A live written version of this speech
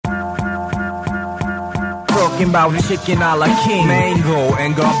talking about chicken a la king, mango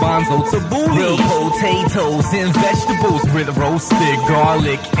and garbanzo tabbouleh, grilled potatoes and vegetables with roasted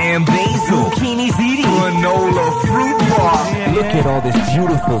garlic and basil, zucchini ziti, granola fruit bar. Look at all this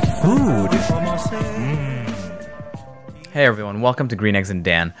beautiful food. Hey everyone, welcome to Green Eggs and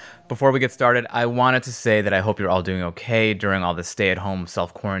Dan. Before we get started, I wanted to say that I hope you're all doing okay during all this stay-at-home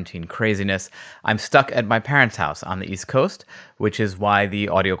self-quarantine craziness. I'm stuck at my parents' house on the East Coast, which is why the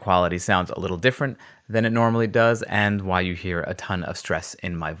audio quality sounds a little different than it normally does, and why you hear a ton of stress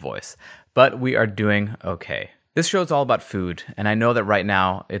in my voice. But we are doing okay. This show is all about food, and I know that right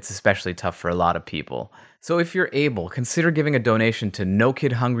now it's especially tough for a lot of people. So if you're able, consider giving a donation to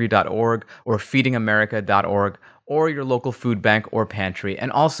NoKidHungry.org or FeedingAmerica.org or your local food bank or pantry.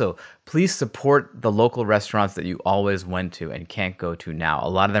 And also, please support the local restaurants that you always went to and can't go to now. A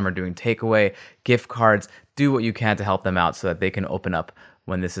lot of them are doing takeaway, gift cards. Do what you can to help them out so that they can open up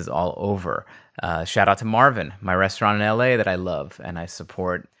when this is all over. Shout out to Marvin, my restaurant in LA that I love and I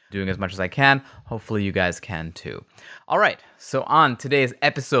support, doing as much as I can. Hopefully you guys can too. All right, so on today's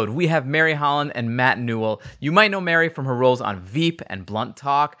episode, we have Mary Holland and Matt Newell. You might know Mary from her roles on Veep and Blunt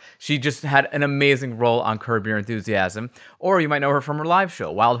Talk. She just had an amazing role on Curb Your Enthusiasm. Or you might know her from her live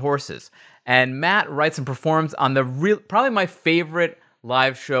show, Wild Horses. And Matt writes and performs on probably my favorite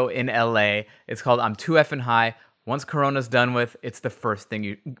live show in LA. It's called I'm Too Effin' High. Once Corona's done with, it's the first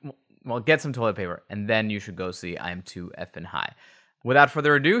thing get some toilet paper, and then you should go see I'm Too Effin' High. Without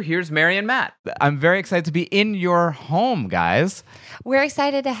further ado, here's Mary and Matt. I'm very excited to be in your home, guys. We're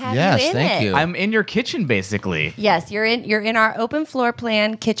excited to have you in it. Thank you. I'm in your kitchen, basically. Yes, you're in our open floor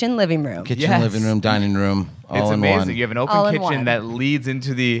plan kitchen living room. Kitchen, Yes. living room, dining room, all It's in amazing. one. You have an All open in kitchen one. that leads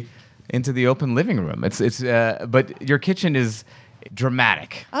into the open living room. But your kitchen is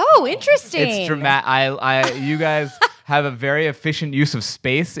dramatic. Oh, interesting. It's dramatic. You guys have a very efficient use of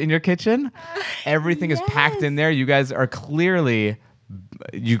space in your kitchen. Everything is packed in there. You guys are clearly,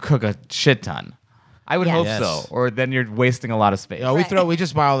 you cook a shit ton. I would hope Yes. so, or then you're wasting a lot of space. Yeah, we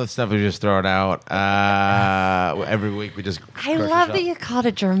just buy all this stuff. We just throw it out every week. We just. I love that you called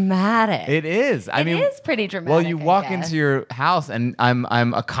it dramatic. It is. I mean, it is pretty dramatic. Well, you I walk guess. into your house, and I'm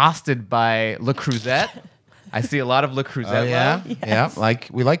accosted by Le Creuset. I see a lot of Le Creuset. Oh yeah, love. yeah.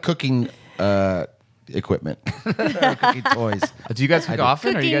 We like cooking equipment, or cooking toys. Do you guys cook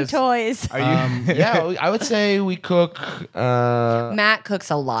often? Cooking Are you guys? toys. Are you? Yeah, I would say we cook. Matt cooks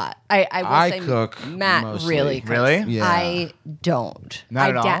a lot. I will say cook Matt mostly. really cooks. Really? Yeah. I don't.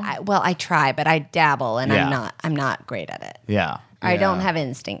 Not at all? Well, I try, but I dabble, and Yeah. I'm not great at it. Yeah. I don't Yeah. have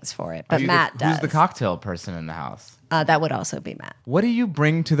instincts for it, Are but you Matt does. Who's the cocktail person in the house? That would also be Matt. What do you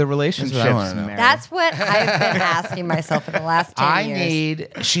bring to the relationships, That's what I wanna know. Mary? That's what I've been asking myself for the last 10 years.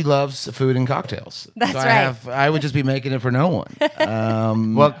 She loves food and cocktails. That's so right. I would just be making it for no one.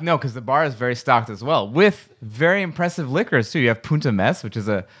 Well, no, because the bar is very stocked as well, with very impressive liquors too. You have Punta Mess, which is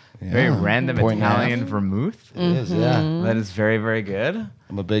a very random Point and a half. Italian vermouth. It is, yeah. That is very, very good.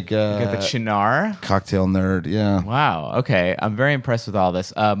 I'm a big You got the Chinar. cocktail nerd. Yeah. Wow. Okay. I'm very impressed with all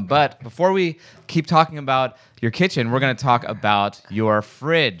this. But before we keep talking about your kitchen, we're going to talk about your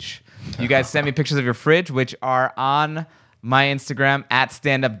fridge. You guys sent me pictures of your fridge, which are on my Instagram at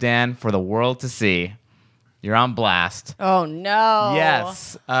StandUpDan for the world to see. You're on blast. Oh no!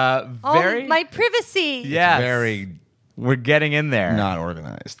 Yes. Oh, Very. my privacy. Yes. Very We're getting in there. not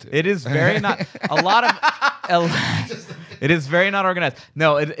organized. It is very not. It is very not organized.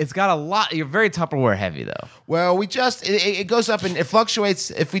 No, it's got a lot. You're very Tupperware heavy though. Well, it goes up and it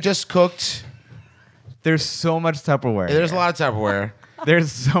fluctuates. If we just cooked, There's so much Tupperware. there's a here. lot of Tupperware.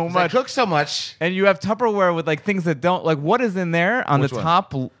 There's so I much. cook so much. And you have Tupperware with like things that don't like. What is in there on Which the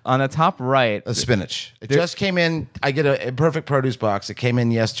one? top right? Spinach. It There- just came in. I get a perfect produce box. It came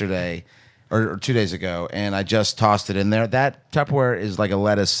in yesterday or 2 days ago, and I just tossed it in there. That Tupperware is like a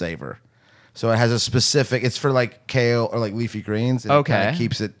lettuce saver. So it has a specific, it's for like kale or like leafy greens. And Okay. It kind of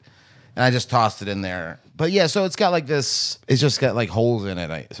keeps it, and I just tossed it in there. But yeah, so it's got like this, it's just got like holes in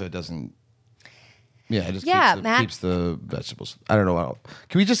it, so it doesn't, yeah, it just Matt. keeps the vegetables. I don't know.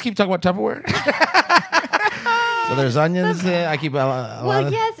 Can we just keep talking about Tupperware? So there's onions. I keep a lot Well,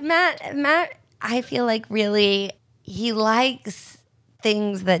 of, yes, Matt. I feel like really he likes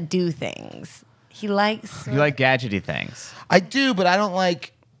things that do things. He likes. You like gadgety things. I do, but I don't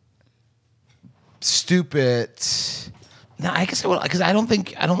like stupid. No, I guess I would, because I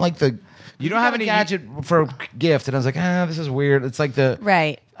don't like the. You don't have a any gadget for a gift, and I was like, this is weird. It's like the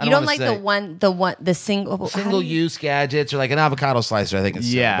Right. I You don't don't like wanna say- the single how do single you- use gadgets or like an avocado slicer. I think it's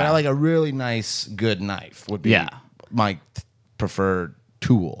Yeah. but I like a really nice, good knife would be Yeah. my preferred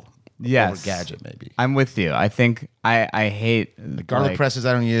tool. Yes. over gadget maybe. I'm with you. I think I hate the Garlic presses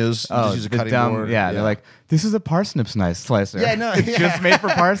I don't use. I just use a the cutting dumb, board. yeah, they're like, this is a parsnip slicer. Yeah, no, it's yeah. just made for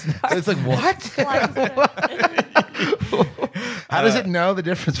parsnips. It's like, what? How does it know the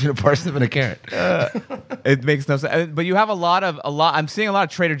difference between a parsnip and a carrot? It makes no sense. But you have a lot. I'm seeing a lot of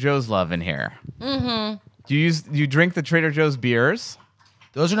Trader Joe's love in here. Mm-hmm. Do you drink the Trader Joe's beers?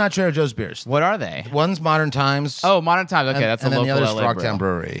 Those are not Trader Joe's beers. What are they? One's Modern Times. Oh, Modern Times. Okay, that's a and then local the other's LA Frogtown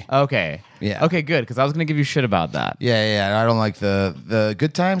brew. Brewery. Okay. Yeah. Okay, good. Because I was gonna give you shit about that. Yeah. I don't like the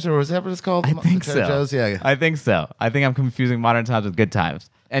Good Times, or was that what it's called? I think Trader so. Joe's? Yeah. I think so. I think I'm confusing Modern Times with Good Times.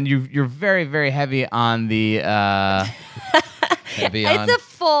 And you're very, very heavy on the. Heavy on. It's a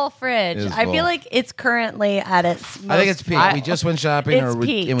full fridge. It is I full. feel like it's currently at its most I think it's peak. We just went shopping, It's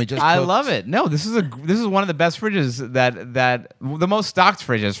peak. and we just. I cooked. love it. No, this is one of the best fridges that the most stocked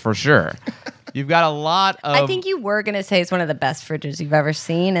fridges for sure. You've got a lot of. I think you were going to say it's one of the best fridges you've ever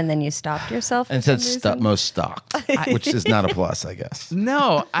seen, and then you stopped yourself. And it for said some reason. most stocked, which is not a plus, I guess.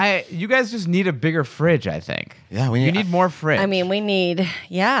 No, you guys just need a bigger fridge. I think. Yeah, you need more fridge. I mean, we need,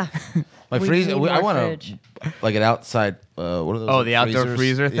 yeah. My We freezer. need I more want fridge. like an outside. What are those? oh, like the outdoor freezers?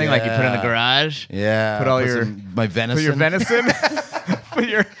 freezer thing, like you put in the Yeah. garage. Yeah. Put all put your my venison. Put your venison.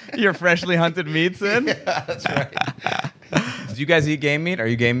 Put your freshly hunted meats in. That's right. Do you guys eat game meat? Are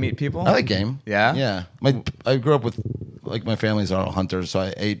you game meat people? I like game. Yeah? Yeah. I grew up with my family's all hunters, so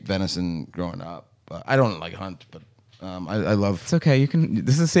I ate venison growing up. I don't like hunt, but I love. It's okay. You can.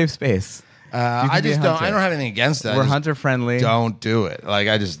 This is a safe space. You can I be a just don't. hunter. I don't have anything against that. We're I just hunter friendly. Don't do it. Like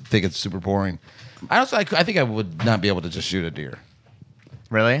I just think it's super boring. I think I would not be able to just shoot a deer.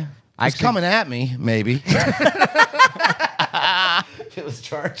 Really? It's coming at me, maybe. If it was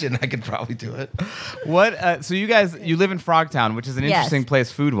charging, I could probably do it. What? So you live in Frogtown, which is an Yes. interesting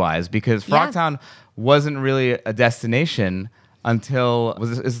place food wise, because Yeah. Frogtown wasn't really a destination until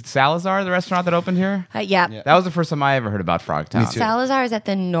is it Salazar, the restaurant that opened here? Yeah. That was the first time I ever heard about Frogtown. Me too. Salazar is at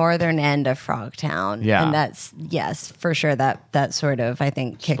the northern end of Frogtown. Yeah. And that's, yes, for sure. That sort of, I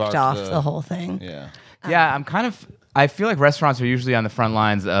think, kicked Sparked off the- the whole thing. Yeah. Yeah, I feel like restaurants are usually on the front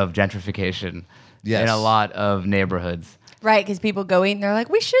lines of gentrification Yes. in a lot of neighborhoods. Right, because people go eat and they're like,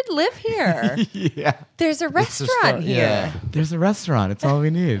 we should live here. Yeah. There's a the restaurant start- here. yeah. There's a restaurant. It's all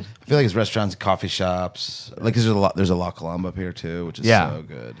we need. I feel like it's restaurants, coffee shops. Like there's a La Colombe up here too, which is Yeah. so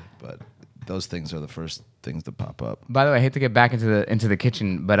good. But those things are the first things to pop up. By the way, I hate to get back into the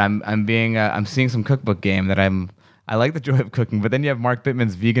kitchen, but I'm seeing some cookbook game that I like the joy of cooking, but then you have Mark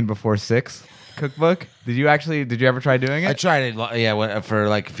Bittman's Vegan Before 6 cookbook. Did you ever try doing I it? tried it, for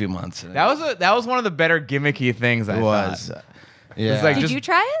like a few months. And That was one of the better gimmicky things I it was. thought. Yeah. It's like Did just- you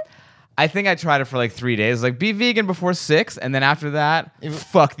try it? I think I tried it for like 3 days. Like, be vegan before 6, and then after that,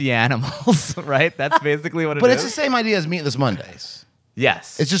 fuck the animals, right? That's basically what it is. but it's the same idea as Meatless Mondays.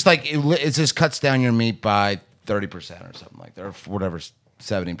 Yes. It's just like it just cuts down your meat by 30% or something like that, or whatever,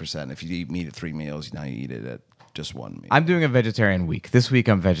 70%. If you eat meat at 3 meals, now you eat it at just 1 meal. I'm doing a vegetarian week. This week,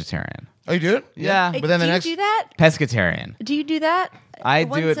 I'm vegetarian. Oh, you do it? Yeah. But then do the you next do that? Pescatarian. Do you do that? I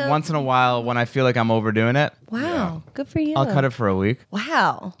do it once in a while when I feel like I'm overdoing it. Wow, good for you. I'll cut it for a week.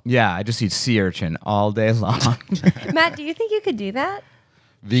 Wow. Yeah, I just eat sea urchin all day long. Matt, do you think you could do that?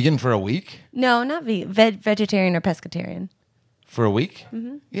 Vegan for a week? No, not vegetarian or pescatarian. For a week?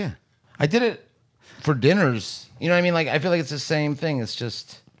 Mm-hmm. Yeah. I did it for dinners. You know what I mean? Like, I feel like it's the same thing. It's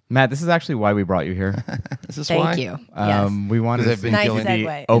just, Matt, this is actually why we brought you here. is this Thank why? you. Yes. We wanted 'Cause to I've been Nice killing be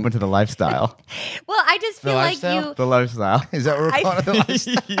segue. open to the lifestyle. Well, I just feel like lifestyle? you. The lifestyle. Is that what we're I- calling it? The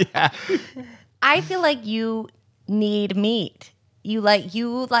lifestyle? Yeah. I feel like you need meat. You like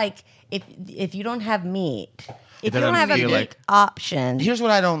if you don't have meat, if you don't doesn't have a feel meat like- option, Here's what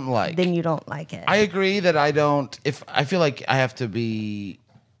I don't like. then you don't like it. I agree that I don't. If I feel like I have to be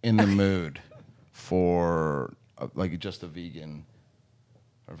in the mood for like just a vegan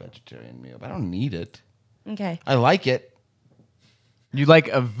or vegetarian meal, but I don't need it. okay. I like it. You like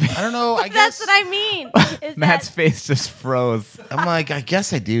a. I don't know. I That's guess what I mean. Is Matt's that, face just froze. I'm like, I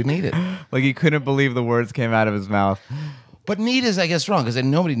guess I do need it. Like he couldn't believe the words came out of his mouth. But need is, I guess, wrong because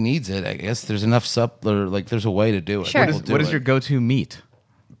nobody needs it. I guess there's enough or like there's a way to do it. Sure. People do What is it. your go-to meat?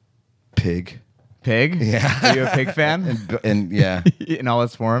 pig? Pig? Yeah. Are you a pig fan? And yeah, In all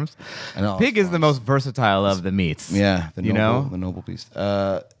its forms? and all Pig its is the forms. most versatile of the meats. Yeah, You know? the noble beast.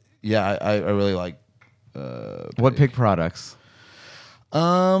 Yeah, I really like. What pig products?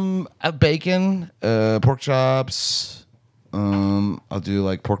 Bacon, pork chops. I'll do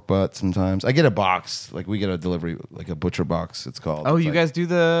like pork butt sometimes. I get a box, like we get a delivery, like a butcher box. It's called. Oh, It's you like- guys do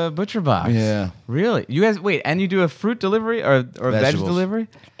the butcher box? Yeah. Really? You guys wait, and you do a fruit delivery or veg Vegetables. delivery?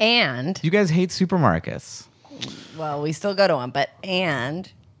 and You guys hate supermarkets. well, we still go to them, but and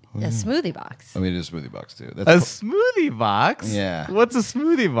A smoothie box. I mean, it is smoothie box too. A smoothie box? Yeah. What's a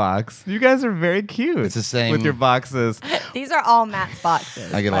smoothie box? You guys are very cute. It's the same- with your boxes. These are all Matt's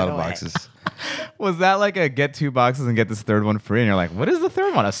boxes. I get a by lot the of way. boxes. Was that like a get 2 boxes and get this third one free? And you're like, what is the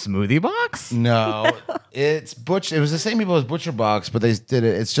third one? A smoothie box? No, it's Butcher. It was the same people as Butcher Box, but they did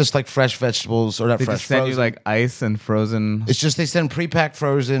it. It's just like fresh vegetables, or not They fresh. just send you frozen. like ice and frozen. It's just they send pre-packed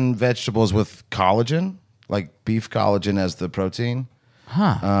frozen vegetables with collagen, like beef collagen as the protein.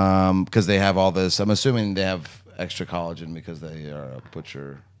 Because they have all this. I'm assuming they have extra collagen because they are a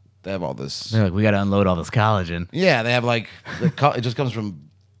butcher. They have all this. They're like, we got to unload all this collagen. Yeah, they have like it just comes from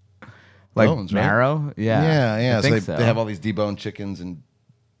Like bones, right? marrow? Yeah. Yeah. I So think they have all these deboned chickens and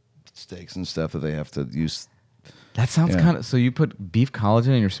steaks and stuff that they have to use. That sounds Yeah. kind of. So you put beef collagen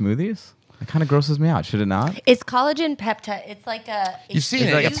in your smoothies? It kind of grosses me out. Should it not? It's collagen peptide. It's like a. You've seen Is it.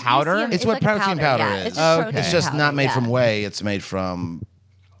 it like a It's- powder? It's what like a protein powder yeah. is. It's just, Okay. protein It's just powder, not made yeah. from whey. It's made from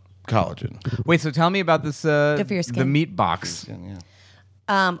collagen. Wait, so tell me about this. Good for your The skin. meat box.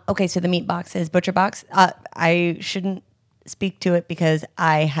 Yeah. Okay, so the meat box is Butcher Box. I shouldn't speak to it because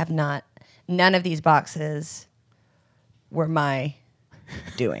I have not. None of these boxes were my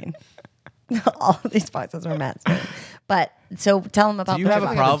doing. All of these boxes were Matt's doing. But so tell them about. you Butcher have a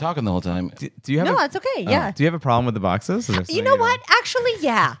Box. I've been problem? talking the whole time. Do you have No, a, it's okay. Yeah. Do you have a problem with the boxes? Is there You something know don't- what? Actually,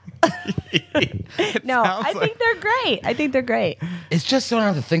 yeah. No, sounds I like- think they're great. I think they're great. It's just so I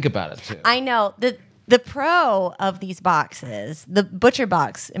don't have to think about it too. I know the pro of these boxes, the Butcher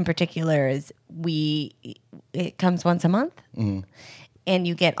Box in particular, is it comes once a month, and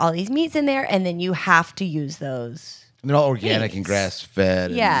you get all these meats in there, and then you have to use those. And they're all organic and Meats. grass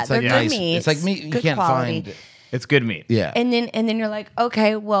fed. Yeah, it's they're like good nice. meats, It's like meat you good can't quality. find. It's good meat. Yeah. And then you're like,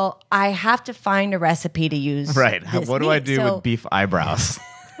 okay, well, I have to find a recipe to use. Right. this What do I meat. do So- with beef eyebrows?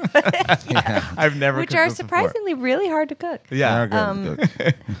 I've never which cooked are this before. surprisingly really hard to cook. Yeah. They're good.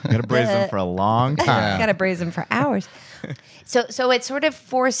 You gotta braise them for a long time. Got to braise them for hours. So it sort of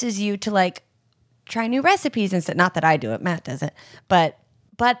forces you to like try new recipes instead. Not that I do it, Matt does it, but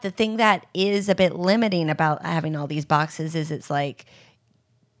the thing that is a bit limiting about having all these boxes is it's like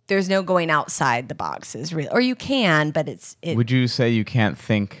there's no going outside the boxes, really, or you can, but Would you say you can't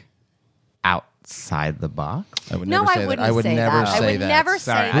think outside the box? I would no, never say I wouldn't that. I would say never that. say I would that. never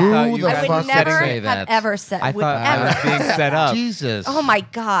Sorry, say I that. thought Who you the guys I fuck would would never say have that? ever said. I would thought I ever was being have set up. Jesus. Oh my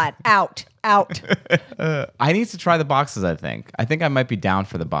God! Out. I need to try the boxes. I think I might be down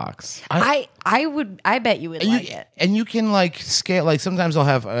for the box. I bet you would like it. And you can like scale. Like sometimes I'll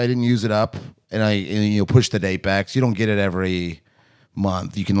have. I didn't use it up, and you'll push the date back, so you don't get it every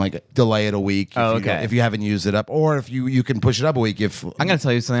month. You can like delay it a week. Oh, if you okay. if you haven't used it up, or if you can push it up a week. If I'm gonna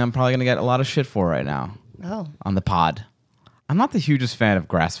tell you something. I'm probably gonna get a lot of shit for right now. Oh. On the pod. I'm not the hugest fan of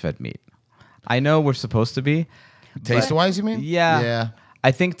grass-fed meat. I know we're supposed to be. taste wise, you mean? Yeah. Yeah. I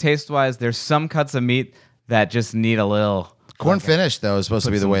think taste-wise, there's some cuts of meat that just need a little. Corn finished though is supposed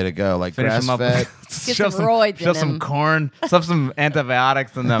to be the way to go. Like Finish grass them up. fed. Get shove some roids in shove some them. corn. Shove some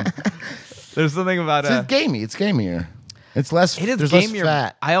antibiotics in them. There's something about It's gamey. It's gamier. It's less. It is there's gamier.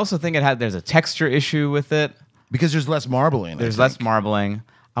 less fat I also think there's a texture issue with it. because there's less marbling. There's I less think. marbling.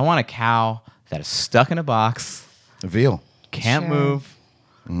 I want a cow that is stuck in a box, veal. can't Sure. move.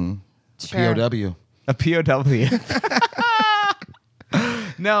 Sure. POW. A POW.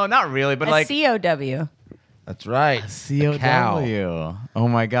 No, not really, but A like COW. That's right. COW. Cow. Oh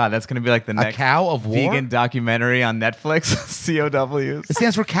my God, that's gonna be like the next cow of war? vegan documentary on Netflix. COWs. It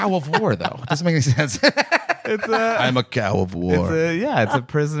stands for cow of war, though. It doesn't make any sense. It's a. I'm a cow of war. It's a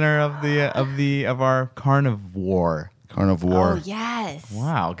prisoner of our carnivore. Carnivore. Oh yes.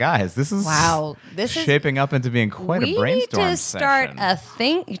 Wow, guys, this is This is shaping up into being quite we a brainstorm need to start session. a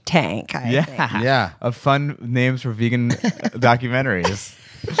think tank. I Yeah, think. Yeah. of fun names for vegan documentaries.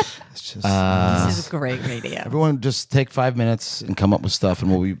 It's just, This is great radio. everyone just take 5 minutes and come up with stuff, and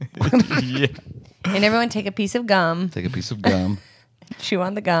we'll be Yeah. And everyone take a piece of gum, take a piece of gum. chew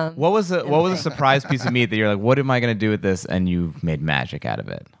on the gum. What was a surprise piece of meat that you're like, what am I gonna do with this? And you made magic out of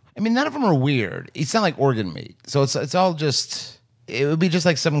it. I mean, none of them are weird. It's not like organ meat, so it's all just. It would be just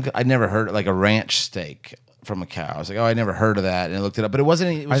like some I'd never heard, like a ranch steak from a cow. I was like, oh, I never heard of that, and I looked it up, but it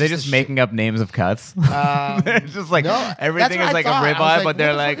wasn't. It was Are they the just shit- making up names of cuts? They're just like no, everything that's is what like I a thought. I was ribeye, like, but they're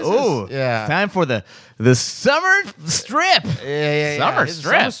what like, the fuck is ooh, this? Yeah. time for the summer strip. Yeah. Summer It's a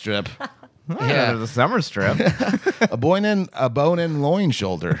strip. Summer strip. Yeah, the summer strip. a bone in loin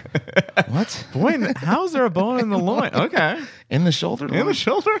shoulder. What? Boy, how's there a bone in the loin? Okay, In the shoulder? in the loin?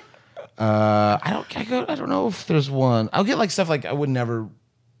 shoulder. I don't know if there's one. I'll get like stuff like I would never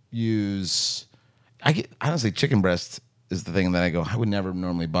use. I get honestly chicken breast is the thing that I go. I would never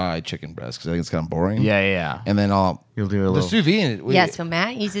normally buy chicken breast because I think it's kind of boring. Yeah. And then You'll do a the little. sous vide. Yeah, so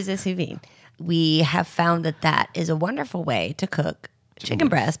Matt uses a sous vide. We have found that is a wonderful way to cook chicken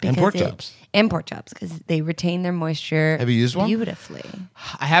breast And pork because chops. and pork chops because they retain their moisture. Have you used one? Beautifully.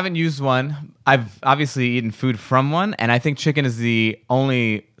 I haven't used one. I've obviously eaten food from one, and I think chicken is the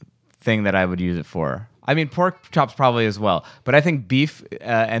only thing that I would use it for. I mean, pork chops probably as well, but I think beef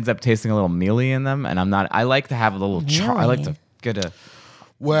ends up tasting a little mealy in them, and I'm not. I like to have a little char. I like to get a.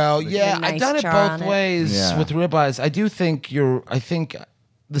 Well, yeah, nice I've done it char both on it. ways Yeah. with ribeyes. I do think I think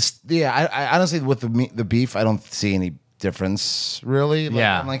this. Yeah, I honestly with the beef, I don't see any difference really. Like,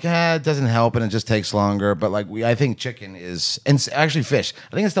 Yeah. I'm like, it doesn't help, and it just takes longer. But like, I think chicken is, and actually fish.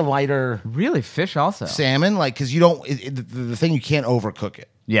 I think it's the lighter Really, fish also. salmon, like because you don't. The thing you can't overcook it.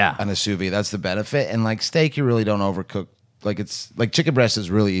 Yeah. On a sous vide, that's the benefit. And like steak, you really don't overcook. Like it's like chicken breast is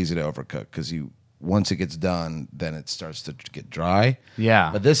really easy to overcook because once it gets done, then it starts to get dry. Yeah.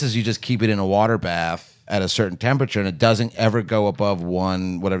 But this is you just keep it in a water bath at a certain temperature, and it doesn't ever go above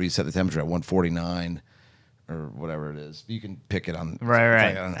whatever you set the temperature at 149 or whatever it is. You can pick it on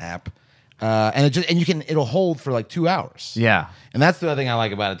Right. Like on an app, and it'll hold for like 2 hours. Yeah. And that's the other thing I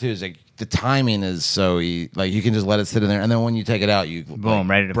like about it too is like the timing is so like you can just let it sit in there, and then when you take it out, you Boom,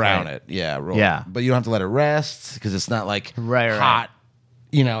 ready to brown play. it. Yeah, roll Yeah. it. But you don't have to let it rest because it's not like Right. hot.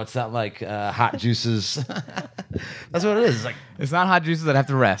 You know, it's not like hot juices. That's what it is. It's like It's not hot juices that have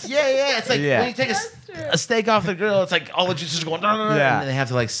to rest. yeah. It's like Yeah. when you take a steak off the grill, it's like all the juices are going, Yeah. and they have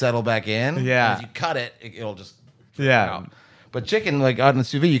to like settle back in. Yeah. And if you cut it, it'll just Yeah. out. But chicken, like on the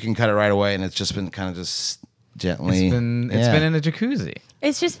sous vide, you can cut it right away, and it's just been kind of just gently. It's been in a jacuzzi.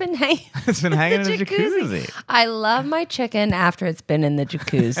 It's just been hanging. It's been hanging in a jacuzzi. I love my chicken after it's been in the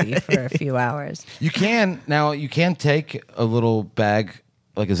jacuzzi for a few hours. You can take a little bag,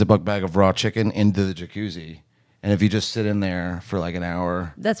 like a Ziploc bag of raw chicken, into the jacuzzi, and if you just sit in there for like an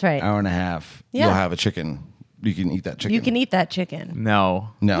hour, That's right. hour and a half, Yeah. you'll have a chicken. You can eat that chicken. You can eat that chicken. No.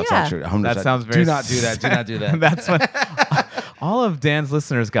 No, it's Yeah. not true. 100%. That sounds very. Do not do that. Do not do that. That's what. All of Dan's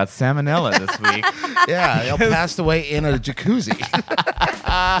listeners got salmonella this week. Yeah, they'll passed away in a jacuzzi.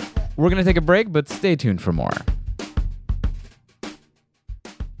 We're going to take a break, but stay tuned for more.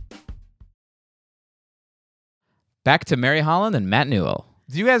 Back to Mary Holland and Matt Newell.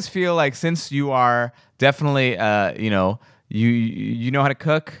 Do you guys feel like since you are definitely, you know how to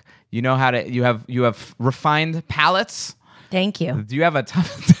cook, you have refined palates? Thank you. Do you have a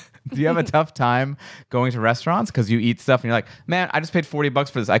tough time going to restaurants because you eat stuff and you're like, man, I just paid $40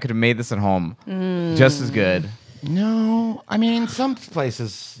 for this. I could have made this at home just as good. No, I mean some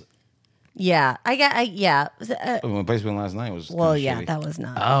places. Yeah, yeah. The place we went last night was. Well, kinda yeah, shitty. that was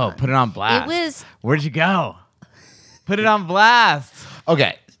not. Oh, put it on blast. It was- Where'd you go? Put it on blast.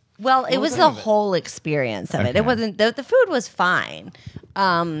 Okay. Well, it was was the the name of it? whole experience of it. Okay. It wasn't the food was fine.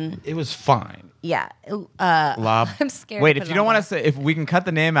 It was fine. Yeah. Lob. I'm scared. Wait, to if put you it don't on want to blast. say, if we can cut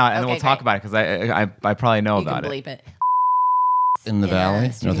the name out and then Okay, we'll talk great. about it because I probably know You can about it. bleep it. In the In,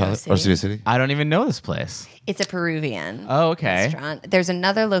 valley, Studio North Hollywood, or City. Studio City. I don't even know this place. It's a Peruvian Oh, okay. restaurant. There's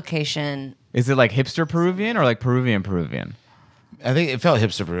another location. Is it like hipster Peruvian or like Peruvian? I think it felt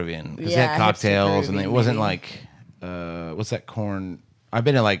hipster Peruvian because they Yeah, had hipster cocktails and it Peruvian, wasn't maybe. like what's that corn? I've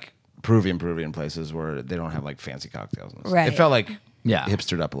been to like Peruvian places where they don't have like fancy cocktails. And stuff. Right. It felt like Yeah.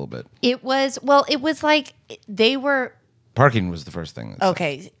 hipstered up a little bit. It was like they were Parking was the first thing.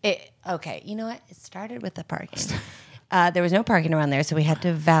 okay. Okay, you know what? It started with the parking. There was no parking around there, so we had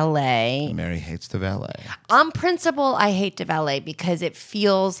to valet. Mary hates the valet. On principle, I hate to valet because it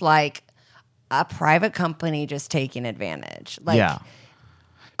feels like a private company just taking advantage. Like, Yeah.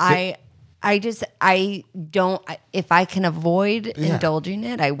 I don't. If I can avoid indulging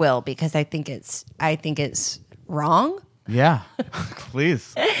it, I will because I think it's wrong. Yeah.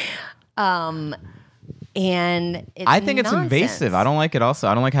 Please. And it's I think it's nonsense. invasive. I don't like it also.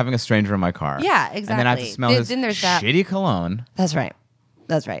 I don't like having a stranger in my car. Yeah, And then I have to exactly. smell Then- his then there's that- shitty cologne. That's right.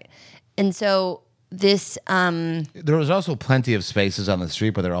 That's right. And so this, There was also plenty of spaces on the street,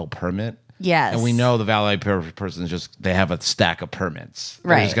 but they're all permit. yes, And we know the valet person is just, they have a stack of permits.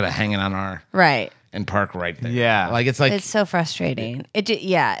 They're Right. just going to hang it on our, right. and park right there. Yeah. Like it's like, It's so frustrating.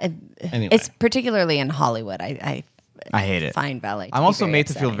 Anyway. It's particularly in Hollywood. I hate it. find valet. I'm also made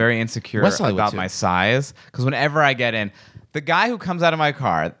to feel upsetting. very insecure West Hollywood, about too. my size because whenever I get in, the guy who comes out of my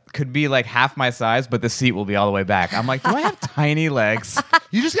car could be like half my size, but the seat will be all the way back. I'm like, do I have tiny legs?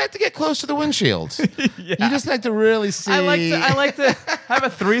 you just have to get close to the windshield. You just like to really see. I like to have a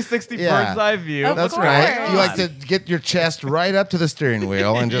 360 Yeah. bird's eye view. Of That's course. right. You like to get your chest right up to the steering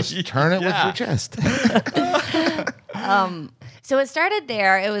wheel and just turn it with Yeah. your chest. So it started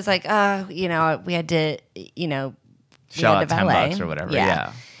there. It was like, we had to, Shell had out a valet. $10 or whatever.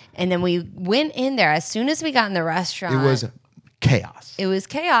 Yeah. And then we went in there. As soon as we got in the restaurant, It was chaos. It was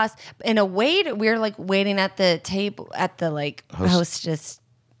chaos. And we were like waiting at the table at the like hostess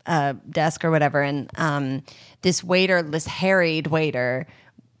desk or whatever, and this harried waiter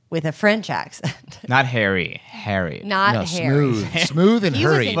with a French accent, Not Harry. not No, hairy. smooth and He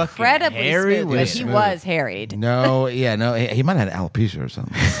was hurried. incredibly hairy smooth, but waiter. he was harried. No, he might have had alopecia or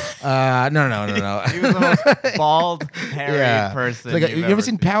something. No. He was the most bald, hairy person. Like, you've you ever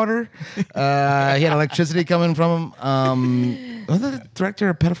seen Powder? He had electricity coming from him. Was the director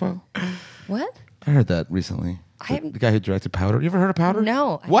a pedophile? What? I heard that recently. The guy who directed Powder. You ever heard of Powder?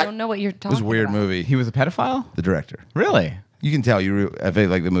 No, What? I don't know what you're It talking was a weird about. movie. He was a pedophile? The director. Really? You can tell. I feel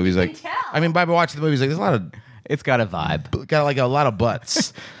like the movie's like. tell. I mean, by watching the movies, like there's a lot of It's got a vibe. got like a lot of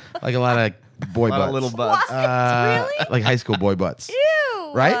butts, like a lot of boy A lot butts, of little butts. What? Really? like high school boy butts.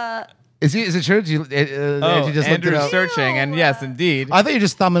 Ew. Right? Is it true? Did you, Andrew just looked it Andrew's up? searching, and yes, indeed. I thought you were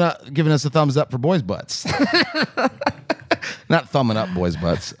just giving us a thumbs up for boys' butts. Not thumbing up boys'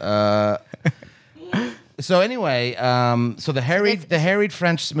 butts. So anyway, so the harried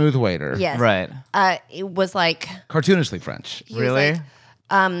French smooth waiter, Yes. Right. It was like. cartoonishly French. he was Really? like,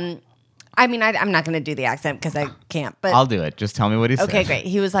 I mean, I'm not going to do the accent because I can't. But I'll do it. Just tell me what he said. okay, great.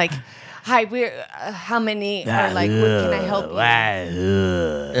 He was like, "Hi, we're how many are like? What can I help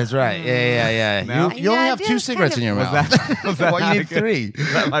you?" That's right. Yeah. No? You only Yeah, have it 2 is cigarettes kind in of- your mouth. Was that Well, you not need good? 3.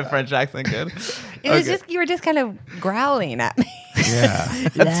 Is that my French accent good? It was just you were just kind of growling at me.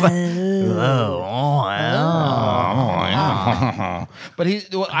 Yeah. But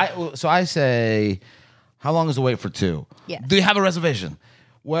I say, how long is the wait for 2? Yes. Do you have a reservation?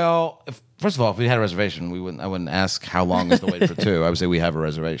 Well, first of all, if we had a reservation, I wouldn't ask how long is the wait for 2. I would say we have a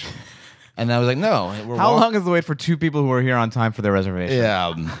reservation. And I was like, no. How long is the wait for 2 people who are here on time for their reservation?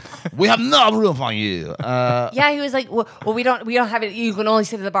 Yeah, we have no room for you. Yeah, he was like, well, we don't have it. You can only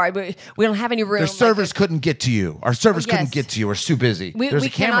sit at the bar, but we don't have any room. Their servers couldn't get to you. Our servers yes. couldn't get to you. We're too busy. There's a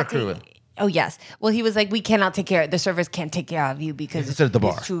camera crew. Oh yes. Well, he was like, we cannot take care. The servers can't take care of you because Sit at the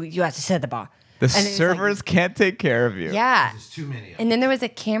bar. it's too, you have to sit at the bar. The And it was like- servers can't take care of you. Yeah. There's too many. And then there was a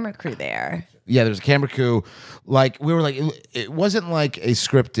camera crew there. Yeah, there's a camera crew. Like we were like, it wasn't like a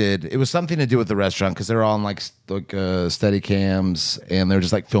scripted. It was something to do with the restaurant because they're all on like steady cams and they're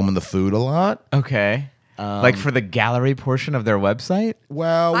just like filming the food a lot. Okay. Like for the gallery portion of their website?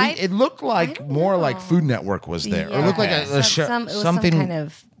 Well, it looked I like don't more know. like Food Network was there. Or it looked like a Some- show, some- it was something some kind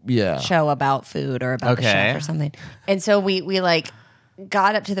of yeah. show about food or about the Okay. chef or something. And so we like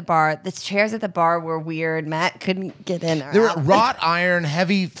got up to the bar. The chairs at the bar were weird. Matt couldn't get in. Or They were out. wrought iron,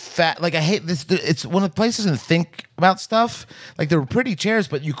 heavy, fat. Like I hate this. It's one of the places to think about stuff. Like they were pretty chairs,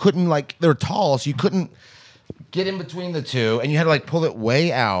 but you couldn't like they were tall, so you couldn't get in between the two, and you had to like pull it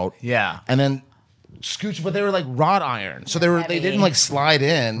way out. Yeah. and then scooch. But they were like wrought iron, so they Heavy. didn't like slide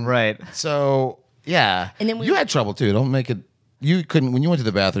in. Right. So yeah, And then you had trouble too. Don't make it. You couldn't when you went to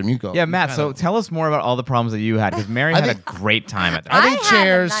the bathroom. You go. Yeah, you Matt, kinda- so tell us more about all the problems that you had because Mary had think- a great time at that. I think had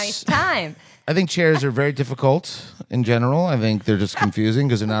chairs- a nice time. I think chairs are very difficult in general. I think they're just confusing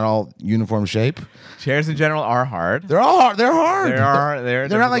because they're not all uniform shape. Chairs in general are hard. They're all hard. They're hard. They're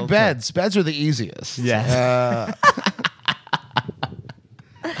They're not like difficult beds. Beds are the easiest. Yes.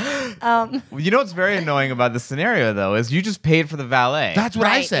 You know what's very annoying about this scenario, though, is you just paid for the valet. That's what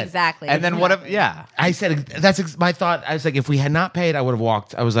I Right, said. exactly. and then what if, yeah. I said my thought. I was like, if we had not paid, I would have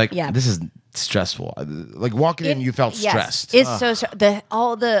walked. I was like, Yeah. this is stressful. Like walking in, you felt yes, stressed. It's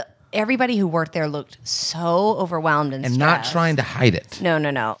so everybody who worked there looked so overwhelmed and and not stressed. trying to hide it.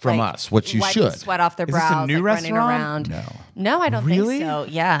 No. From Like, us, which you wiping should. sweat off their Is this a brows. new like, running restaurant? around. No, I don't Really? think so.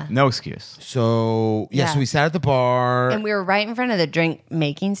 Yeah. No excuse. So yeah, Yeah. so we sat at the bar. And we were right in front of the drink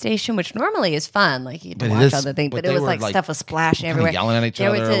making station, which normally is fun. Like you get to But it watch is- other things, but but they it was were, like like, stuff was splashing kinda everywhere. yelling at each There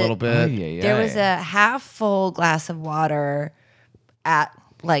other was a little bit. There was a half full glass of water at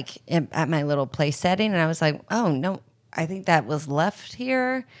my little place setting, and I was like, oh no, I think that was left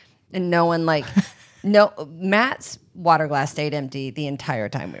here, and no one no Matt's water glass stayed empty the entire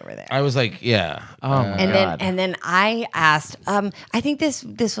time we were there. I was like, yeah. Oh, my And God. then I asked, I think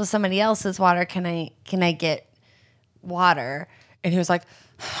this was somebody else's water. Can I get water? And he was like,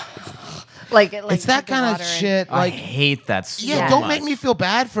 like it's that took the kind of water and- shit. I Like, hate that so yeah, Yes. don't much. make me feel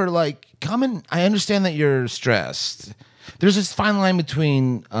bad for like coming. I understand that you're stressed. There's this fine line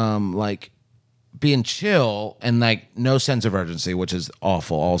between like being chill and like no sense of urgency, which is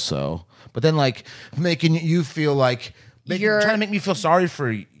awful also. But then like making you feel like You're- trying to make me feel sorry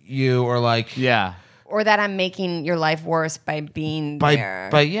for you or like Yeah. or that I'm making your life worse by being there.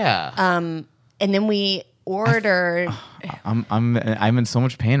 by yeah. And then we ordered. I'm in so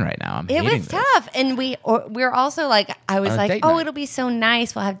much pain right now. I'm It hating was this. tough, and we're also like, I was On a like, date oh, night. it'll be so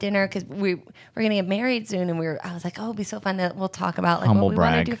nice. We'll have dinner because we're gonna get married soon, and I was like, oh, it'll be so fun that we'll talk about like Humble what we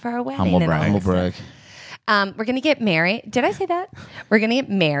want brag. to do for our wedding. Humble and all brag. that Humble stuff. brag. We're gonna get married. Did I say that? We're gonna get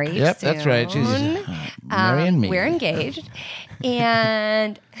married. Yep, that's right. She's soon. marrying me. We're engaged,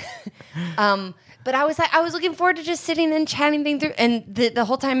 and but I was looking forward to just sitting and chatting things through, and the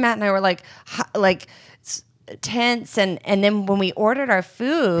whole time Matt and I were like tense, and then when we ordered our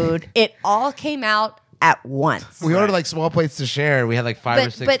food, it all came out at once. We ordered like small plates to share. We had like 5 or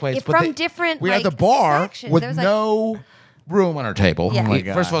 6 plates. from different, We were at like, the bar sections. with There was, like- no room on our table. Yeah. Oh my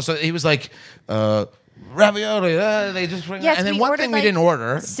First of all, so he was like, ravioli. They just bring Yes, and then we one ordered, thing we like, didn't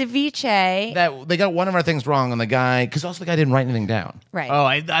order ceviche. that they got one of our things wrong on the guy because also the guy didn't write anything down. Right.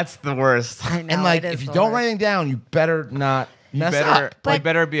 Oh, that's the worst. I know, And like, it is if you the don't worst. write anything down, you better not mess Better, up. But-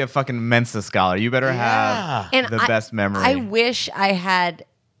 better be a fucking Mensa scholar. You better have And the best memory. I wish I had,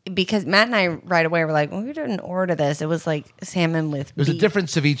 because Matt and I right away were like, well, we didn't order this. It was like salmon with It was a beef. different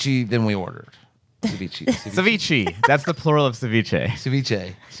ceviche than we ordered. Ceviche. Ceviche. That's the plural of ceviche.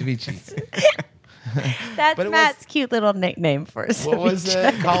 Ceviche. Ceviche. That's but it was- Matt's cute little nickname for ceviche. What was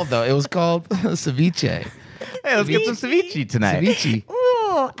it called though? It was called ceviche. Hey, let's get some ceviche tonight. Ceviche.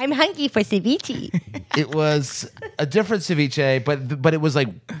 Ooh, I'm hungry for ceviche. It was a different ceviche, but it was like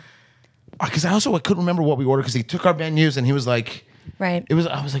because I couldn't remember what we ordered because he took our menus and he was like, Right. I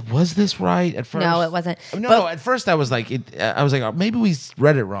was like, was this right at first? No, it wasn't. No, But- no. At first, I was like, oh, maybe we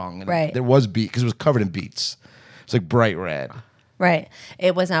read it wrong. And Right. There was beet because it was covered in beets. It's like bright red. Right.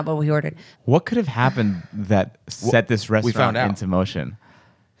 It was not what we ordered. What could have happened that set this restaurant found out. into motion?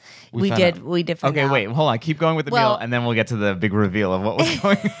 We found did. out. We did. find Okay, out. wait, hold on. Keep going with the Well- meal, and then we'll get to the big reveal of what was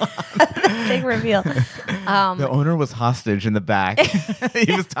going on. Big reveal. The owner was hostage in the back.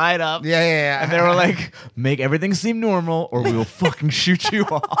 He was tied up. Yeah. And they were like, make everything seem normal or we will fucking shoot you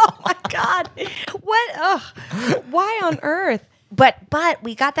all. Oh my God. What? Ugh. Why on earth? But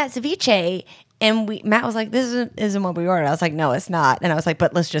we got that ceviche, and Matt was like, "This isn't what we ordered." I was like, "No, it's not." And I was like,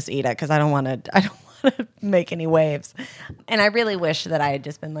 "But let's just eat it because I don't want to make any waves." And I really wish that I had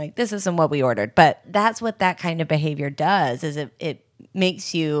just been like, "This isn't what we ordered." But that's what that kind of behavior does. Is it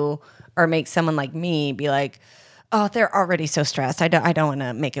makes you or makes someone like me be like, "Oh, they're already so stressed. I don't want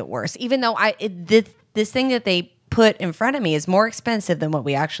to make it worse." Even though this thing that they put in front of me is more expensive than what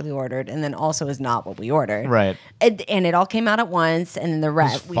we actually ordered, and then also is not what we ordered. Right. And it all came out at once, and then we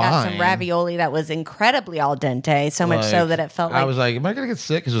got some fine. ravioli that was incredibly al dente, so much so Like, that it felt like I was like, am I gonna get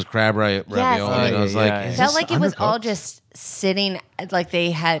sick? Because it was crab ravioli. and and I was yeah, like, yeah. is felt this like it was all undercooked? just sitting, like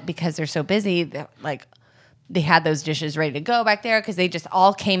they had, because they're so busy, like they had those dishes ready to go back there because they just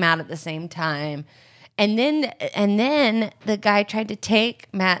all came out at the same time. And then the guy tried to take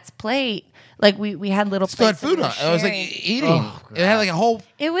Matt's plate. Like we had little Still had plates. that food we on. were it. I was like sharing. eating. It had like a whole.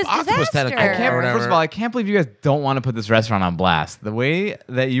 It was octopus disaster. tentacle I can't- or whatever. First of all, I can't believe you guys don't want to put this restaurant on blast. The way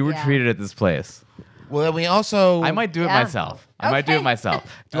that you were Yeah. treated at this place. well, then we also. I might do it Yeah. myself. I might do Okay. it myself.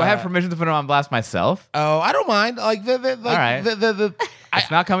 Do I have permission to put it on blast myself? Oh, I don't mind. Like All right. the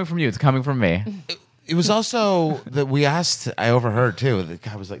It's not coming from you. It's coming from me. It was also that we asked. I overheard too. The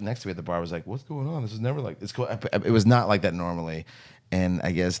guy was like next to me at the bar. Was like, "What's going on? This is never like this." It was not like that normally, and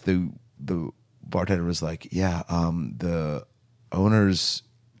I guess the bartender was like, "Yeah, the owner's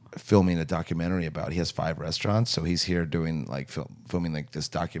filming a documentary about. He has 5 restaurants, so he's here doing like filming like this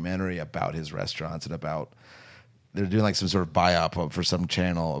documentary about his restaurants and about." They're doing like some sort of biop for some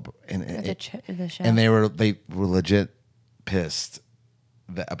channel, and The show. and they were legit pissed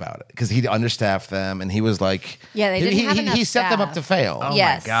about it because he'd understaffed them, and he was like, Yeah, they didn't he, have he, enough he set them up staff. to fail. Oh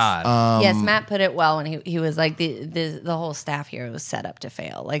Yes. my God. Yes, Matt put it well when he was like the whole staff here was set up to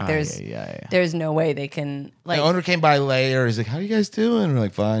fail. Like yeah. there's no way they can like The owner came by later. He's like, "How you guys doing?" And we're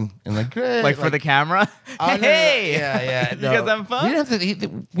like, "Fine." And like, "Great." Like for the camera? Oh, no, no, no. Hey! yeah. You guys having fun? We didn't have to.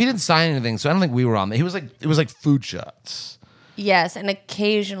 We didn't sign anything, so I don't think we were on there. He was like, it was like food shots. yes, and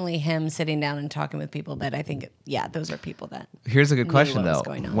occasionally him sitting down and talking with people. But I think those are people that Here's a good knew question, what was though.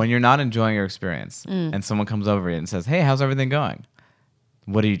 going on. When you're not enjoying your experience and someone comes over and says, hey, how's everything going?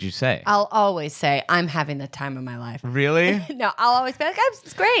 What did you say? I'll always say I'm having the time of my life. Really? No, I'll always be like,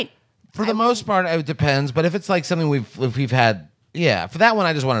 it's great. For the most part, it depends. But if it's like something we've had, yeah. For that one,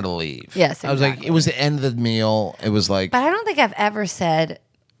 I just wanted to leave. Yes, I was like, exactly. it was the end of the meal. It was like, But I don't think I've ever said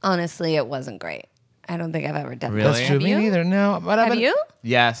honestly it wasn't great. I don't think I've ever done Really? that. that's true. Have Me you? neither. No, but Have you?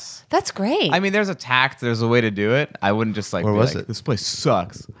 Yes. That's great. I mean, there's a tact, there's a way to do it. I wouldn't just like, Where be was like, it? this place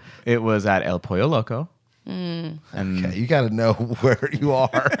sucks. It was at El Pollo Loco. And okay, you got to know where you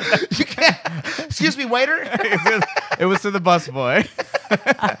are. You can't. Excuse me, waiter. it was to the busboy.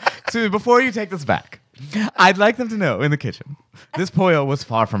 Excuse me, before you take this back, I'd like them to know in the kitchen. This pollo was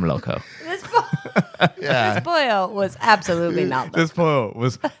far from loco. This Yeah. pollo was absolutely not. This pollo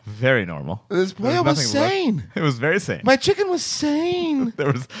was very normal. This There pollo was nothing lo- sane. It was very sane. My chicken was sane.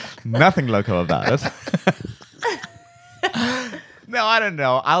 There was nothing loco about it. No, I don't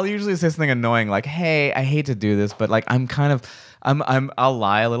know. I'll usually say something annoying like, "Hey, I hate to do this, but like I'll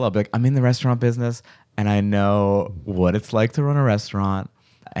lie a little. I'll be like, I'm in the restaurant business and I know what it's like to run a restaurant,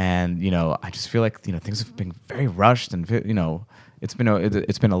 and I just feel like things have been very rushed and it's been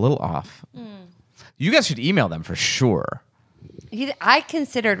a little off. You guys should email them for sure. I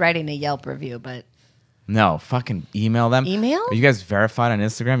considered writing a Yelp review, but No, fucking email them. Email? Are you guys verified on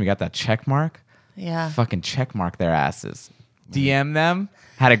Instagram? You got that check mark? yeah. Fucking check mark their asses. DM them.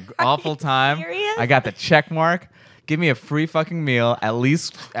 Had an awful time. serious? I got the check mark. Give me a free fucking meal. At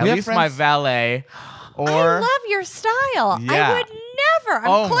least have my friends- valet. Or I love your style. Yeah. I would never. I'm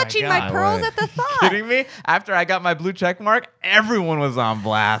Oh my clutching my, God. pearls Right. at the thought. kidding me? After I got my blue check mark, everyone was on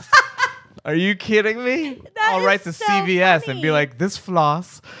blast. Are you kidding me? That I'll is write to so CVS and be funny. like, this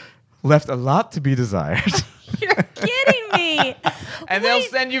floss left a lot to be desired. You're kidding me. And they'll Wait.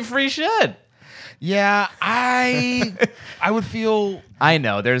 send you free shit. Yeah, I would feel. I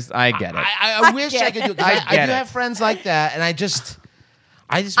know. I get it. I wish I could do it. 'Cause I I get do it. have friends like that, and I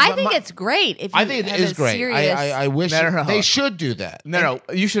think it's great. If you I think it have is a great. Serious, I wish No. they should do that. No,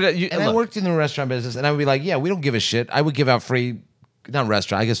 you should. And I look, worked in the restaurant business, and I would be like, yeah, we don't give a shit. I would give out free, not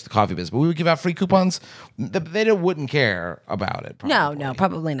restaurant, I guess the coffee business, but we would give out free coupons. They wouldn't care about it. no,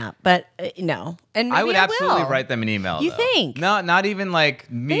 probably not. But no, and maybe I would absolutely will. write them an email. You though. think? No, not even like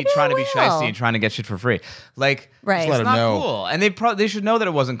me Maybe trying I to be will. shysty and trying to get shit for free. Like, Right. it's Just let not 'em know. cool, and they should know that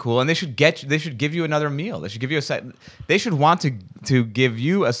it wasn't cool, and they should give you another meal. They should give you they should want to give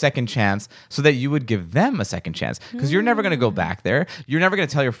you a second chance so that you would give them a second chance because you're never going to go back there. You're never going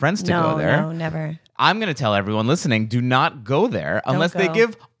to tell your friends to go there. No, never. I'm going to tell everyone listening: do not go there unless they go.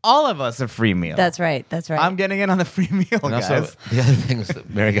 give all of us a free meal. That's right. I'm getting in on the free meal, And guys. also, the other thing was that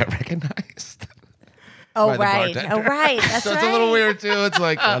Mary got recognized. Oh by the right. bartender. Oh right. That's So right. it's a little weird too. It's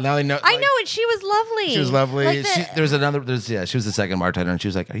like now they know. I like, know, and she was lovely. She was lovely. Like the- There was another. She was the second bartender, and she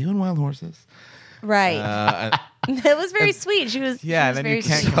was like, "Are you in Wild Horses?" right. It was very sweet. She was. Yeah, she was then very you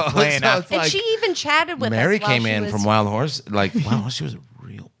can't sweet. complain. So after. it's And like- she even chatted with Mary us while came she in was- from Wild Horse, like, wow, she was a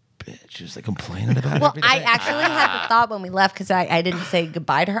real bitch. She was like complaining about Well, everything. I actually had the thought when we left because I didn't say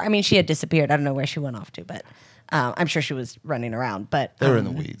goodbye to her. I mean, she had disappeared. I don't know where she went off to, but I'm sure she was running around. But They were in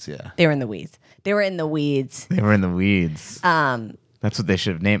the weeds, yeah. They were in the weeds. They were in the weeds. They were in the weeds. That's what they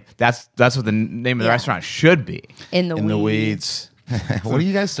should have named. That's what the name of the Yeah. restaurant should be. In the In the weeds. weeds. What are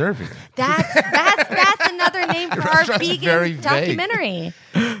you guys serving? That's another name for our restaurant's very vegan vague. documentary.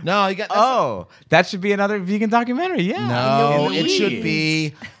 No, you got. Oh, that should be another vegan documentary. Yeah. no, In the it should weeds.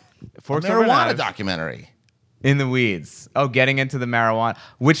 be a Forks Over marijuana Knives. documentary. In the weeds. Oh, getting into the marijuana,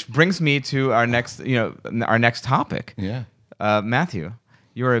 which brings me to our next topic. Yeah. Matthew,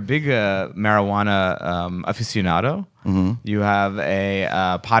 you're a big marijuana aficionado. Mm-hmm. You have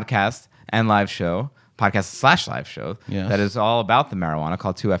a podcast and live show. Podcast/live show Yes. that is all about the marijuana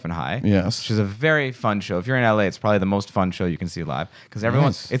called 2F and High. Yes. Which is a very fun show. If you're in LA, it's probably the most fun show you can see live because everyone.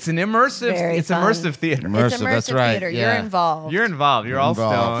 Nice. It's an immersive. Very it's fun. immersive theater. Immersive, It's immersive that's right. theater. Yeah. You're involved. You're involved. You're all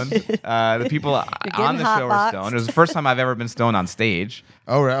involved. stoned. The people on getting the show are hotboxed. stoned. It was the first time I've ever been stoned on stage.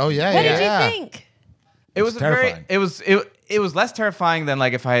 Oh, right. Oh, yeah. What yeah. did yeah. you think? It was terrifying. It was less terrifying than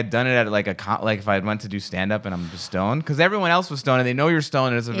like if I had done it at like if I had went to do stand up and I'm just stoned because everyone else was stoned and they know you're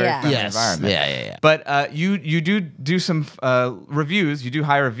stoned and it's a very Yeah. friendly Yes. environment. Yeah. But you do some reviews. You do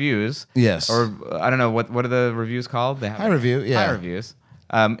high reviews. Yes. Or I don't know what are the reviews called? They have High review, yeah. High reviews.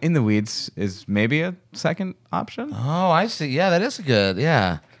 In the Weeds is maybe a second option. Oh, I see. Yeah, that is good.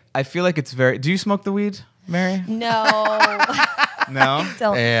 Yeah. I feel like it's very. Do you smoke the weed, Mary? No. No.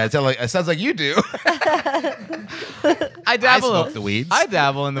 Don't. Yeah, it sounds like you do. I dabble. smoke the weeds. I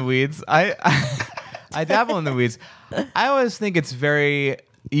dabble in the weeds. I dabble in the weeds. I always think it's very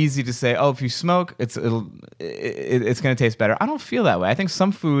easy to say, oh, if you smoke, it's going to taste better. I don't feel that way. I think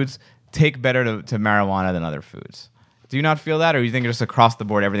some foods take better to marijuana than other foods. Do you not feel that, or you think just across the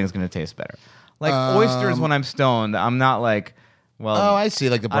board everything's going to taste better? Like oysters, when I'm stoned, I'm not like, well. Oh, I see.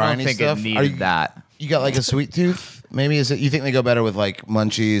 Like the I don't briny think stuff. it Are needed you- that. You got like a sweet tooth? Maybe is it? You think they go better with like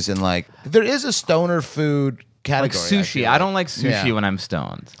munchies and like there is a stoner food category. Like sushi. I don't like sushi Yeah. when I'm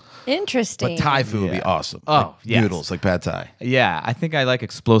stoned. Interesting. But Thai food would be Yeah. awesome. Oh, like yes. noodles like pad Thai. Yeah, I think I like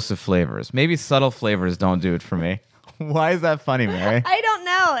explosive flavors. Maybe subtle flavors don't do it for me. Why is that funny, Mary? I don't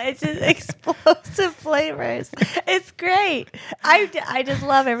know. It's just explosive flavors. It's great. I just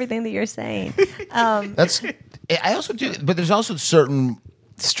love everything that you're saying. That's. I also do, but there's also certain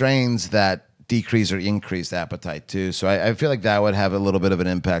strains that decrease or increase appetite too. So I feel like that would have a little bit of an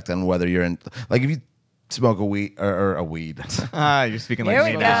impact on whether you're in, like if you smoke a weed or a weed. You're speaking Here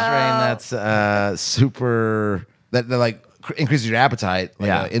like we me go. now. Strain that's super that like increases your appetite. Like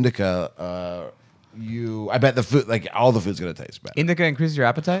Yeah. indica. I bet the food, like all the food's gonna taste better. Indica increases your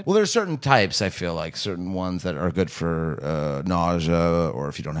appetite? Well, there's certain types. I feel like certain ones that are good for nausea, or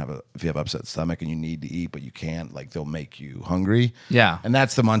if you have upset stomach and you need to eat but you can't, like they'll make you hungry. Yeah. and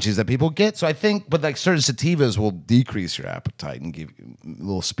that's the munchies that people get. So I think, but like certain sativas will decrease your appetite and give you a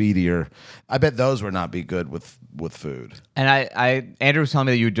little speedier. I bet those would not be good with food. And Andrew was telling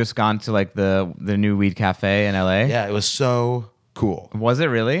me that you had just gone to like the new weed cafe in LA. Yeah, it was so cool. Was it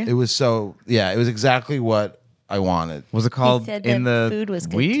really? It was so it was exactly what I wanted. Was it called said In the the food was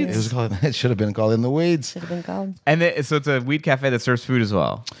good, Weeds? too. It was called. It should have been called In the Weeds. Should have been called. So it's a weed cafe that serves food as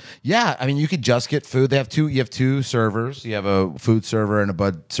well. Yeah, I mean, you could just get food. They have two. You have two servers. You have a food server and a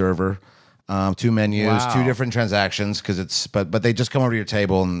bud server. Two menus, Wow. two different transactions because it's. But they just come over to your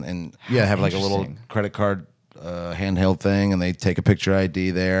table and have like a little interesting. credit card handheld thing, and they take a picture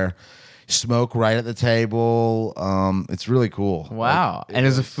ID there. Smoke right at the table. It's really cool. Wow. Like, And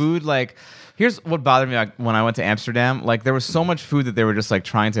is the food like? Here's what bothered me like, when I went to Amsterdam. Like there was so much food that they were just like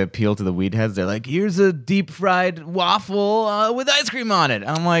trying to appeal to the weed heads. They're like, here's a deep fried waffle with ice cream on it.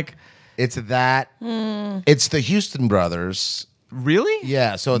 I'm like, it's that. It's the Houston brothers. really?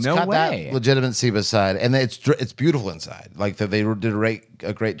 Yeah, so it's No got way. that legitimacy beside, and it's beautiful inside. Like they did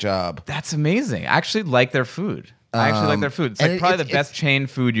a great job. That's amazing. I actually like their food. I actually like their food. It's and like probably it's- the best chain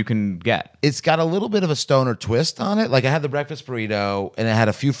food you can get. It's got a little bit of a stoner twist on it. Like I had the breakfast burrito, and it had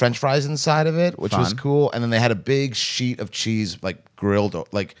a few French fries inside of it, which was Fun. cool. And then they had a big sheet of cheese, like grilled.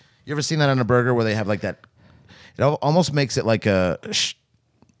 Like you ever seen that on a burger where they have like that? It almost makes it like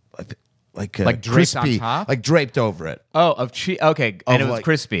like Like draped on crispy, top? like draped over it. Oh, of cheese. Okay, and Of, it was like-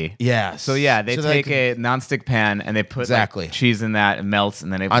 crispy. Yes. So yeah, they So take can- a nonstick pan and they put Exactly. like, cheese in that, it melts,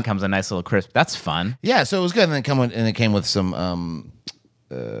 and then it becomes a nice little crisp. That's fun. Yeah, so it was good, and it came with some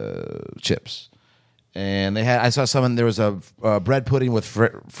chips, and I saw someone there was a bread pudding with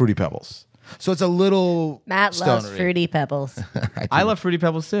fruity pebbles. So it's a little Matt loves stonery. Fruity Pebbles. I love Fruity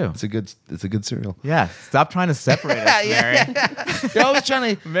Pebbles too. It's a good cereal. Yeah, stop trying to separate us, Mary. You're always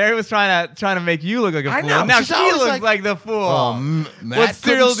trying to. Mary was trying to make you look like a I fool. know, Now she's she always looks like the fool. Oh, Matt What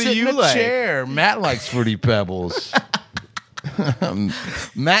cereal couldn't do sit you in a like? Chair. Matt likes fruity pebbles.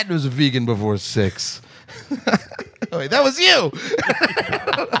 Matt was a vegan before 6. Wait, that was you.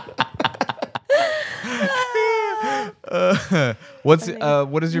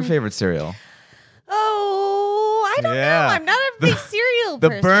 What is your favorite cereal? Oh, I don't Yeah. know. I'm not a big cereal The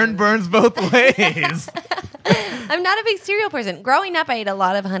person. burn burns both ways. I'm not a big cereal person. Growing up, I ate a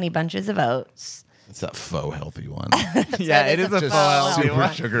lot of Honey Bunches of Oats. It's a faux healthy one. Yeah, it is is a a faux full healthy Super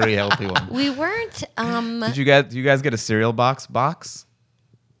one. sugary healthy one. We weren't. Do you guys get a cereal box?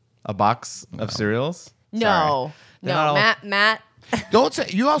 A box of cereals? No, Sorry. They're not no, all- Matt. Don't say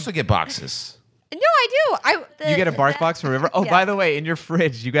you also get boxes. No, I do. You get a bark box from River? Oh, Yeah. by the way, in your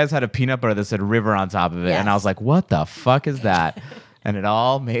fridge, you guys had a peanut butter that said River on top of it. And I Yes. was like, what the fuck is that? And it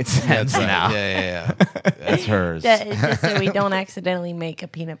all made sense now. Yeah. That's hers. It's just so we don't accidentally make a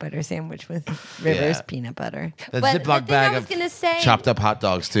peanut butter sandwich with Rivers Yeah. peanut butter. That But the Ziploc thing bag I was of gonna say, chopped up hot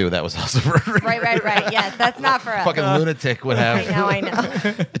dogs too. That was also for Right. Yes, that's not for us. fucking lunatic would have. I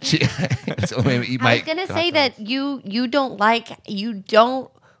know. So maybe eat I my was gonna hot say dogs. that you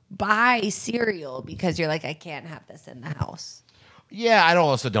don't buy cereal because you're like, I can't have this in the house. Yeah, I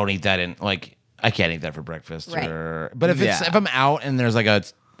also don't eat that in like I can't eat that for breakfast. Right. But if Yeah. if I'm out and there's like a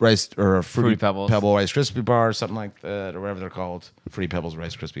rice or a fruity Pebbles. pebble Rice Krispie bar or something like that or whatever they're called, Fruity Pebbles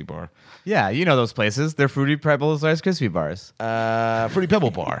Rice Krispie bar, Yeah, you know those places. They're Fruity Pebbles Rice Krispie bars. Fruity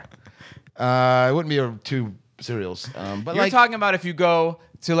Pebble bar. It wouldn't be two cereals, but You're like talking about if you go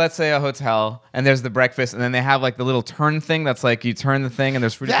to, let's say, a hotel and there's the breakfast and then they have like the little turn thing that's like you turn the thing and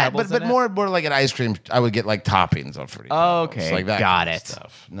there's Fruity that, Pebbles but in it? more like an ice cream. I would get like toppings on Fruity. Oh, Pebbles, okay. like that Got kind of it.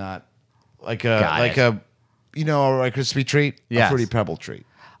 stuff, not like Got it. a a Rice Krispie treat, Yes. a Fruity Pebble treat.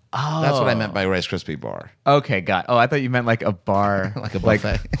 Oh, that's what I meant by Rice Krispie bar, Okay, got. Oh, I thought you meant like a bar. like a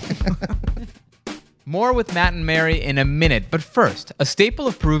buffet. More with Matt and Mary in a minute, but first, a staple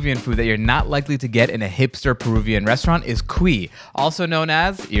of Peruvian food that you're not likely to get in a hipster Peruvian restaurant is cuy, also known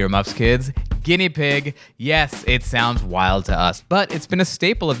as, earmuffs kids, guinea pig. Yes, it sounds wild to us, but it's been a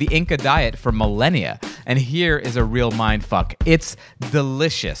staple of the Inca diet for millennia. And here is a real mindfuck. It's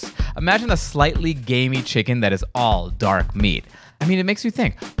delicious. Imagine a slightly gamey chicken that is all dark meat. I mean, it makes you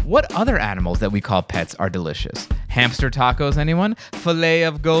think, what other animals that we call pets are delicious? Hamster tacos, anyone? Filet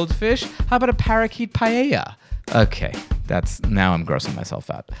of goldfish? How about a parakeet paella? Okay, now I'm grossing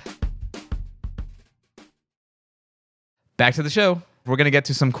myself out. Back to the show. We're gonna get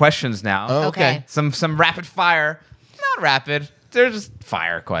to some questions now. Oh, Okay. Some rapid fire. Not rapid. They're just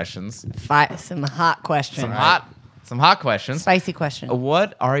fire questions. Some hot questions. Some hot questions. Spicy questions.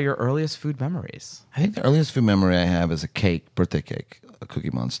 What are your earliest food memories? I think the earliest food memory I have is a cake, birthday cake, a Cookie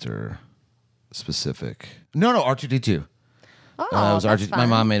Monster specific. No, R2D2. Oh, It was that's R2, fun. my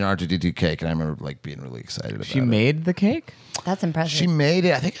mom made an R2D2 cake, and I remember like being really excited about it. She made the cake? That's impressive. She made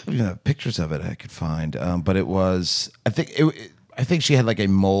it. I think pictures of it I could find, but it was. I think she had like a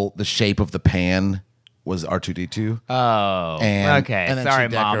mold. The shape of the pan was R2D2. Oh, And- okay. and then Sorry,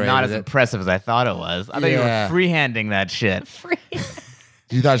 she Mom. Not decorated as it. impressive as I thought it was. I thought you were Yeah. freehanding that shit.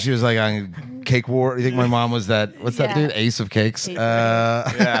 You thought she was like on Cake War? You think my mom was that? What's that Yeah. dude? Ace of Cakes. Ace of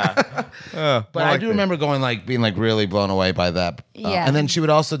Yeah. But I do remember going like being like really blown away by that. Yeah. And then she would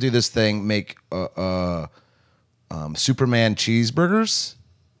also do this thing, make Superman cheeseburgers.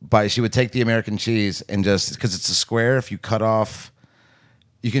 She would take the American cheese and just because it's a square. If you cut off,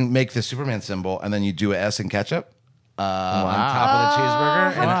 you can make the Superman symbol and then you do a S in ketchup on top of the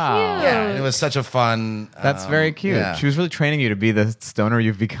cheeseburger. how And Wow. yeah, and it was such a fun. That's very cute. yeah. She was really training you to be the stoner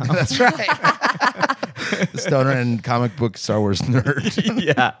you've become. That's right. Stoner and comic book Star Wars nerd.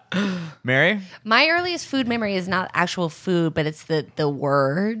 Yeah. Mary? My earliest food memory is not actual food, but it's the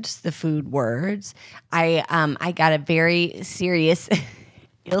words, the food words. I got a very serious.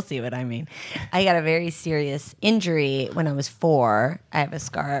 You'll see what I mean. I got a very serious injury when I was 4. I have a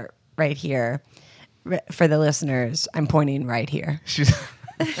scar right here. For the listeners, I'm pointing right here. She's.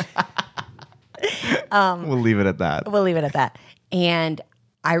 We'll leave it at that. We'll leave it at that. And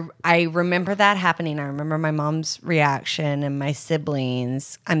I remember that happening. I remember my mom's reaction and my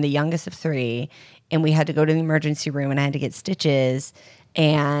siblings. I'm the youngest of 3, and we had to go to the emergency room and I had to get stitches.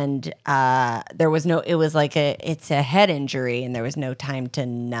 And there was no. It was like it's a head injury, and there was no time to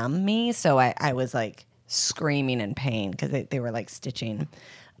numb me. So I was like screaming in pain because they were like stitching.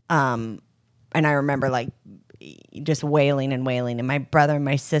 And I remember like just wailing and wailing. And my brother and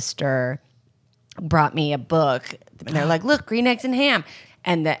my sister brought me a book, and they're like, "Look, Green Eggs and Ham,"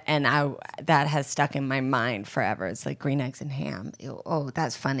 that has stuck in my mind forever. It's like Green Eggs and Ham. Oh,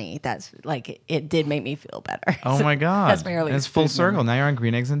 that's funny. That's like it did make me feel better. Oh my God. That's my earliest. And it's full food circle. memory. Now you're on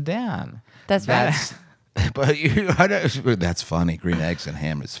Green Eggs and Dan. That's right. But that's funny. Green eggs and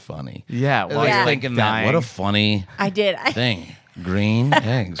ham is funny. Yeah. I Well, was Yeah. thinking dying. that. What a funny I did. thing. Green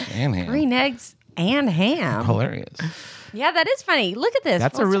eggs and ham. Green eggs and ham. Hilarious. Yeah, that is funny. Look at this.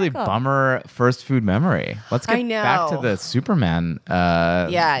 That's full a really circle. bummer first food memory. Let's I get back to know. the Superman.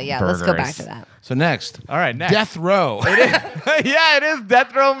 Yeah. Let's go back burgers. to that. So next. All right, next. Death Row. Yeah, it is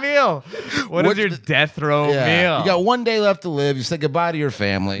death row meal. What is What your the- death row meal? You got one day left to live. You say goodbye to your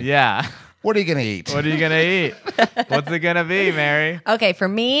family. Yeah. What are you going to eat? What are you gonna eat? What's it gonna be, Mary? Okay, for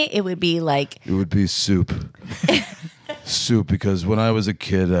me, it would be like It would be soup. Soup, because when I was a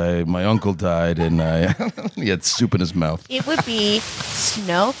kid, my uncle died and he had soup in his mouth. it would be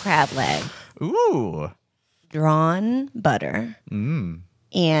snow crab leg, Ooh. drawn butter, and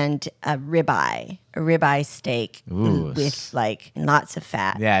a ribeye steak Ooh. with like lots of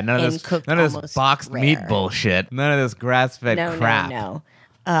fat. Yeah, none of and this cooked boxed almost boxed meat rare. bullshit. None of this grass-fed No, crap. no.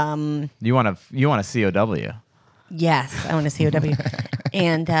 You want a COW. Yes, I want to COW,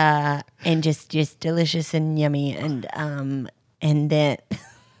 and just delicious and yummy, and then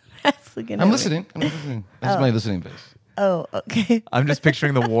that's looking at I'm me. listening. This is my listening face. Oh, okay. I'm just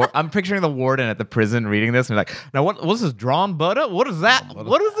picturing I'm picturing the warden at the prison reading this and like, now what's this drawn butter? What is that?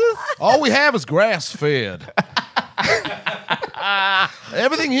 What is this? All we have is grass fed.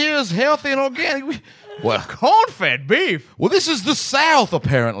 Everything here is healthy and organic. Well, Corn-fed beef. well, this is the South,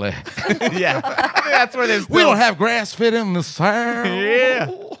 apparently. Yeah, I think that's where there's. We don't have grass fed in the South.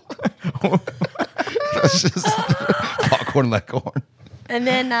 Yeah. That's just popcorn like corn. And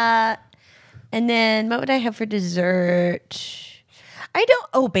then what would I have for dessert? I don't.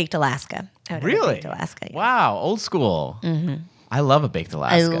 Oh, baked Alaska. I would have a Really? baked Alaska. Yeah. Wow, old school. Mm-hmm. I love a baked I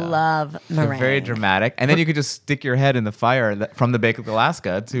Alaska. love They're meringue. very dramatic, and then you could just stick your head in the fire from the baked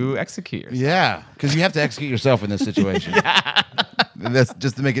Alaska to execute yourself. Yeah, because you have to execute yourself in this situation. That's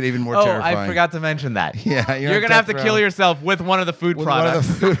just to make it even more Oh, terrifying. I forgot to mention that. Yeah, you're gonna have to kill yourself with one of the food With one of products.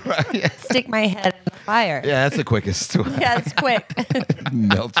 the food, right? Yeah. Stick my head in the fire. Yeah, that's the quickest. Yeah, it's quick.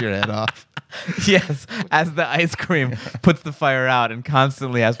 Melt your head off. Yes, as the ice cream puts the fire out and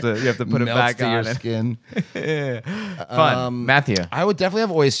constantly you have to put it Melts back to on. your and- skin. Fun, Matthew. I would definitely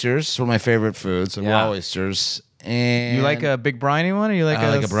have oysters. One of my favorite foods. So Yeah. raw oysters. And You like a big briny one, or you like I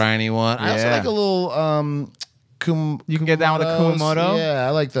like a briny one. I also Yeah. like a little You can get down with a Kumamotos. Kumamoto? Yeah, I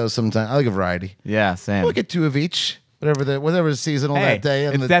like those sometimes. I like a variety. Yeah, same. We'll get 2 of each. whatever's seasonal Hey, that day.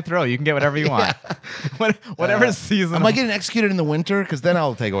 it's death row. You can get whatever you want. Whatever's seasonal. Am I getting executed in the winter? Because then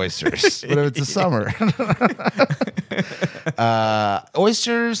I'll take oysters. But if it's the summer,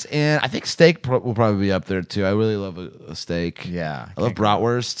 oysters and I think steak will probably be up there too. I really love a steak. Yeah, I love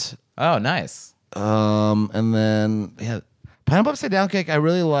bratwurst. Oh, nice. And then pineapple upside down cake I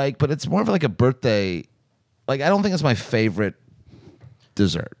really like, but it's more of like a birthday. Like I don't think it's my favorite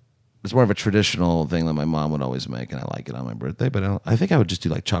dessert. It's more of a traditional thing that my mom would always make, and I like it on my birthday. But I think I would just do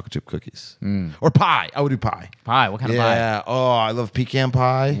like chocolate chip cookies or pie. I would do pie. Pie. What kind of pie? Yeah. Oh, I love pecan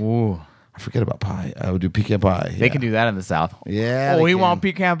pie. Ooh. I forget about pie. I would do pecan pie. They can do that in the South. Yeah, Oh, they we can. want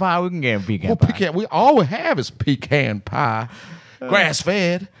pecan pie. We can get him pecan Well, pie. pecan. We all we have is pecan pie, grass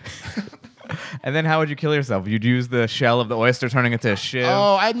fed. And then how would you kill yourself? You'd use the shell of the oyster, turning it to a shiv.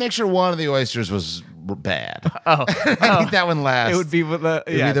 Oh, I'd make sure one of the oysters was bad. Oh. I'd eat that one last. It would be with the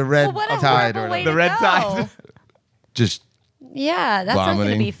It'd be the red Well, what a tide horrible or way the to red go. tide. just. Yeah, that's not going to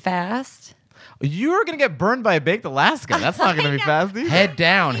Vomiting. be fast. You're gonna get burned by a baked Alaska. That's not gonna be fast either. Head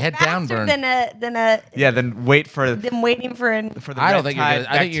down Faster burn. than Yeah, then wait for them waiting for an. the I don't red think you're tide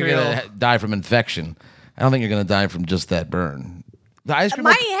gonna. I think you're bacterial- gonna die from infection. I don't think you're gonna die from just that burn. The ice cream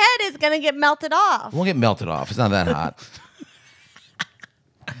My head is going to get melted off. won't get melted off. It's not that hot.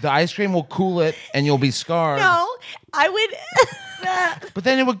 The ice cream will cool it, and you'll be scarred. No, I would. But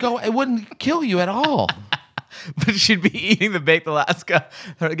then it would go. It wouldn't kill you at all. But she'd be eating the baked Alaska,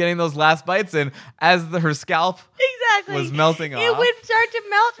 her getting those last bites in as her scalp Exactly. was melting It off. would start to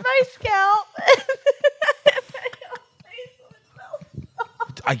melt my scalp.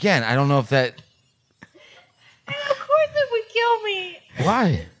 Again, I don't know if that. And of course it would kill me.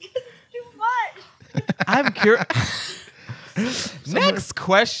 Why? It's too much. I'm curious. Next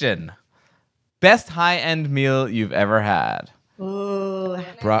question. Best high-end meal you've ever had? Ooh.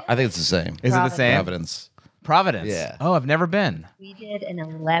 I think it's the same. Is it the same? Providence Providence. Yeah. Oh, I've never been. We did an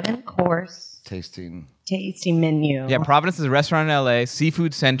 11-course tasting. tasting menu. Yeah, Providence is a restaurant in LA,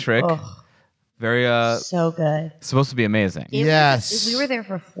 seafood centric. Oh, Very so good. supposed to be amazing. Yes. We were there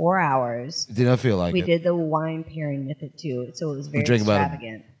for 4 hours. Did not feel like We it. did the wine pairing with it too, so it was very drank about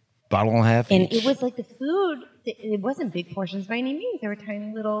extravagant. Bottle and a half. And each. it was like the food. It wasn't big portions by any means. They were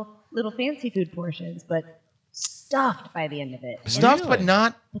tiny little fancy food portions, but stuffed by the end of it. stuffed, but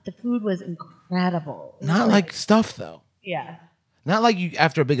not But the food was incredible. It was not like stuff though. yeah. Not like you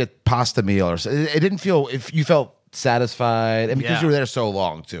after a big pasta meal or so. It didn't feel. If you felt satisfied, and because Yeah. you were there so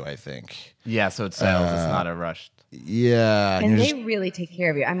long too, I think. Yeah, so it sells. It's not a rushed. Yeah, And you're they just- really take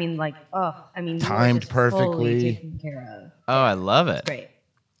care of you. I mean, like, you were Timed just fully perfectly. taken care of. Oh, I love it. Great.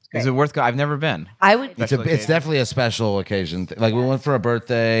 Is it worth going? I've never been. I would. it's definitely a special occasion. Like we went for a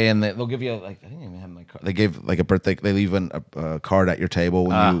birthday, and they'll give you like I didn't even have my card. They gave like a birthday. They leave a card at your table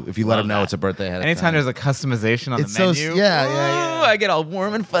when if you let them know it's a birthday ahead of Anytime time. there's a customization on It's the so menu. yeah. Ooh, I get all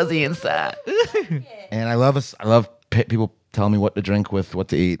warm and fuzzy inside. And I love people telling me what to drink with, what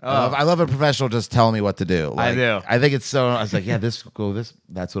to eat. I love a professional just telling me what to do. Like, do. I think it's so. I was like, yeah, this.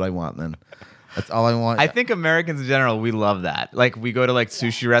 That's what I want. Then that's all I want. I think Americans in general, we love that. Like we go to like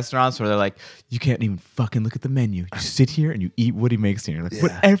sushi restaurants where they're like, you can't even fucking look at the menu. You sit here and you eat what he makes here. You're like,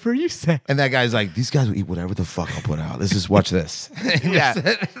 whatever you say. And that guy's like, these guys will eat whatever the fuck I'll put out. This is watch this. Yeah.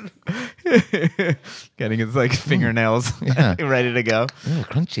 Getting his like fingernails Yeah. ready to go. Oh,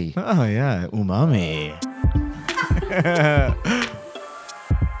 crunchy. Oh yeah, umami.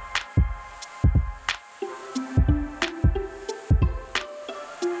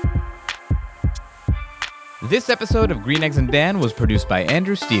 This episode of Green Eggs and Dan was produced by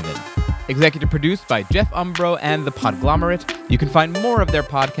Andrew Steven. Executive produced by Jeff Umbro and The Podglomerate. You can find more of their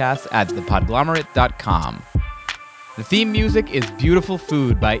podcasts at thepodglomerate.com. The theme music is Beautiful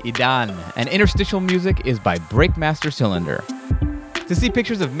Food by Idan, and interstitial music is by Breakmaster Cylinder. To see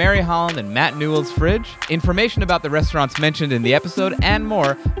pictures of Mary Holland and Matt Newell's fridge, information about the restaurants mentioned in the episode, and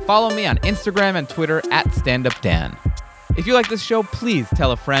more, follow me on Instagram and Twitter at StandUpDan. If you like this show, please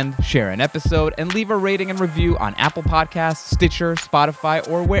tell a friend, share an episode, and leave a rating and review on Apple Podcasts, Stitcher, Spotify,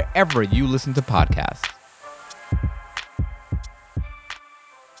 or wherever you listen to podcasts.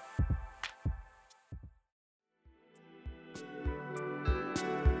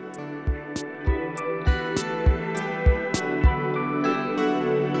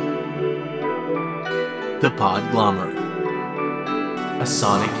 The Podglomerate, a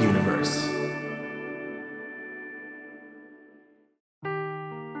sonic universe.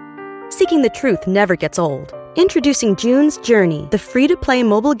 Seeking the truth never gets old. Introducing June's Journey, the free-to-play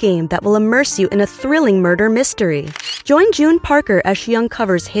mobile game that will immerse you in a thrilling murder mystery. Join June Parker as she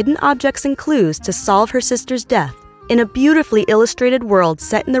uncovers hidden objects and clues to solve her sister's death in a beautifully illustrated world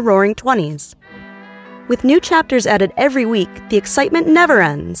set in the Roaring '20s. With new chapters added every week, the excitement never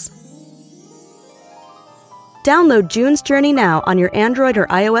ends. Download June's Journey now on your Android or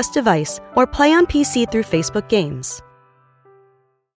iOS device, or play on PC through Facebook Games.